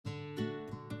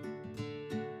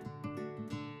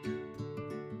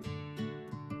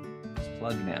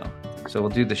plug now. So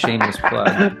we'll do the shameless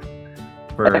plug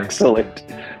for excellent.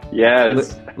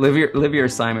 Yes. Live your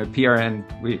assignment. PRN.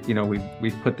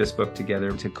 We've put this book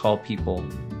together to call people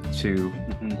to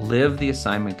live the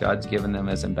assignment God's given them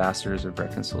as ambassadors of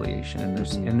reconciliation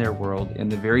in their world, in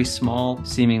the very small,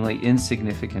 seemingly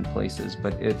insignificant places.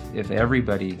 But if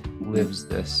everybody lives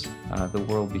this, the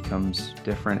world becomes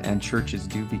different, and churches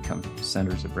do become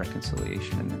centers of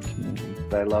reconciliation in their community.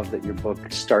 I love that your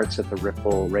book starts at the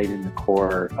ripple, right in the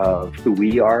core of who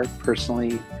we are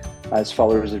personally as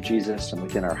followers of Jesus, and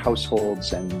within our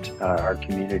households and our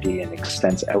community, and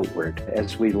extends outward.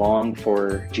 As we long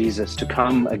for Jesus to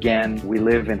come again, we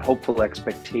live in hopeful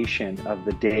expectation of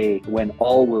the day when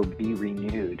all will be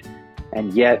renewed.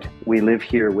 And yet we live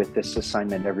here with this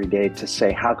assignment every day to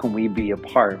say, how can we be a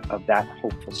part of that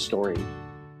hopeful story?